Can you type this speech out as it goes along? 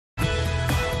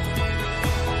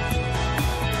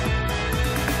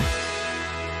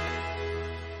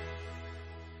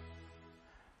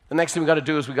The next thing we've got to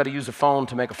do is we've got to use a phone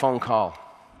to make a phone call.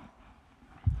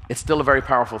 It's still a very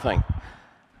powerful thing.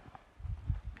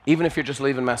 Even if you're just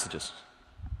leaving messages.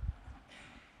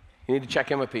 You need to check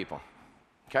in with people,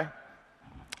 okay?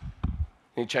 You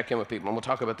need to check in with people, and we'll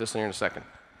talk about this in here in a second.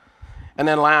 And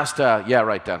then last, yeah,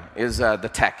 right down, is the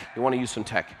tech. You want to use some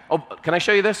tech. Oh, can I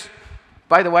show you this?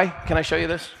 By the way, can I show you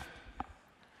this?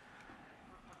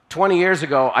 20 years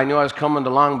ago, I knew I was coming to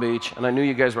Long Beach, and I knew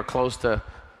you guys were close to,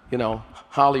 you know,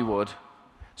 Hollywood.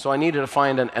 So I needed to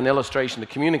find an illustration to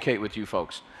communicate with you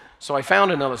folks. So I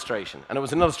found an illustration, and it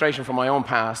was an illustration from my own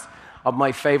past of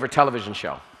my favorite television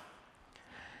show.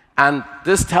 And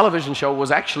this television show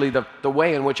was actually the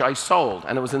way in which I sold,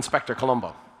 and it was Inspector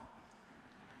Columbo.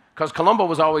 Because Columbo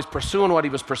was always pursuing what he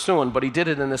was pursuing, but he did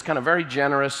it in this kind of very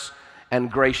generous and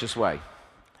gracious way.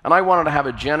 And I wanted to have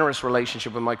a generous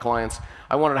relationship with my clients.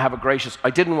 I wanted to have a gracious, I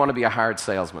didn't want to be a hard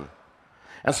salesman.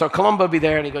 And so Columbo would be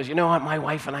there, and he goes, you know what, my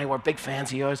wife and I were big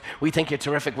fans of yours. We think you're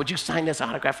terrific. Would you sign this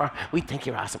autograph for her? We think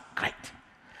you're awesome. Great.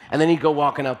 And then he'd go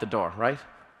walking out the door, right?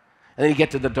 And then he'd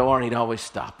get to the door, and he'd always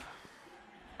stop.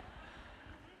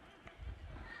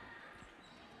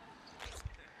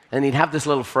 And he'd have this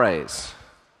little phrase,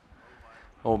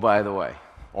 oh, by the way,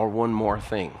 or one more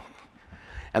thing.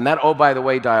 And that oh, by the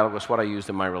way dialogue was what I used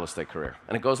in my real estate career.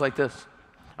 And it goes like this.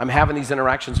 I'm having these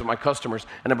interactions with my customers,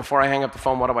 and then before I hang up the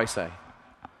phone, what do I say?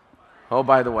 Oh,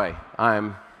 by the way,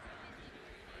 That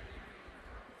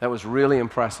was really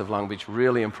impressive, Long Beach,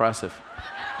 really impressive.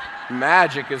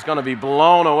 Magic is going to be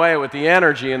blown away with the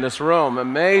energy in this room.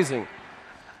 Amazing.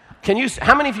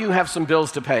 How many of you have some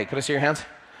bills to pay? Could I see your hands?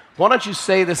 Why don't you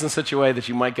say this in such a way that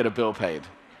you might get a bill paid?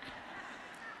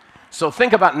 So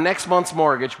think about next month's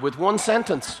mortgage with one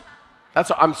sentence.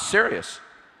 I'm serious.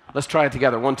 Let's try it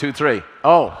together. 1, 2, 3.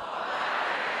 Oh.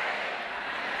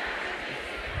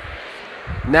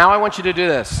 Now I want you to do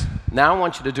this. Now I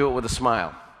want you to do it with a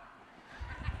smile.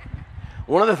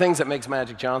 One of the things that makes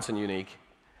Magic Johnson unique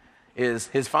is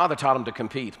his father taught him to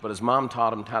compete, but his mom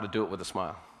taught him how to do it with a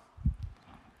smile.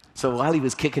 So while he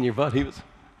was kicking your butt, he was...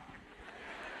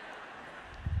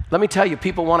 Let me tell you,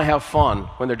 people want to have fun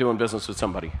when they're doing business with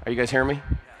somebody. Are you guys hearing me?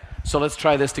 So let's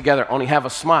try this together. Only have a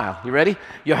smile. You ready?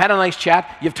 You had a nice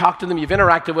chat. You've talked to them. You've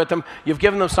interacted with them. You've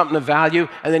given them something of value.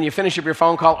 And then you finish up your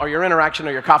phone call or your interaction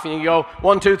or your coffee and you go,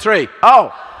 1, 2, 3. Oh.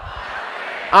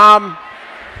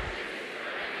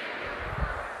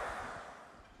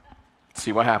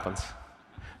 See what happens.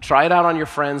 Try it out on your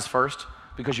friends first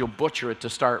because you'll butcher it to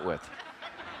start with.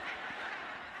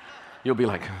 You'll be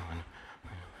like...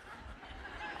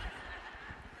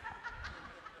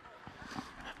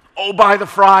 Oh, by the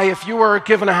fry, if you were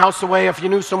giving a house away, if you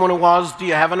knew someone who was, do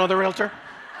you have another realtor?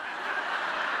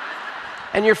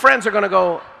 And your friends are going to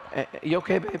go, you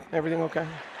okay, babe? Everything okay?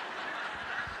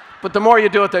 But the more you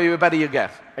do it, the better you get.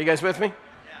 Are you guys with me?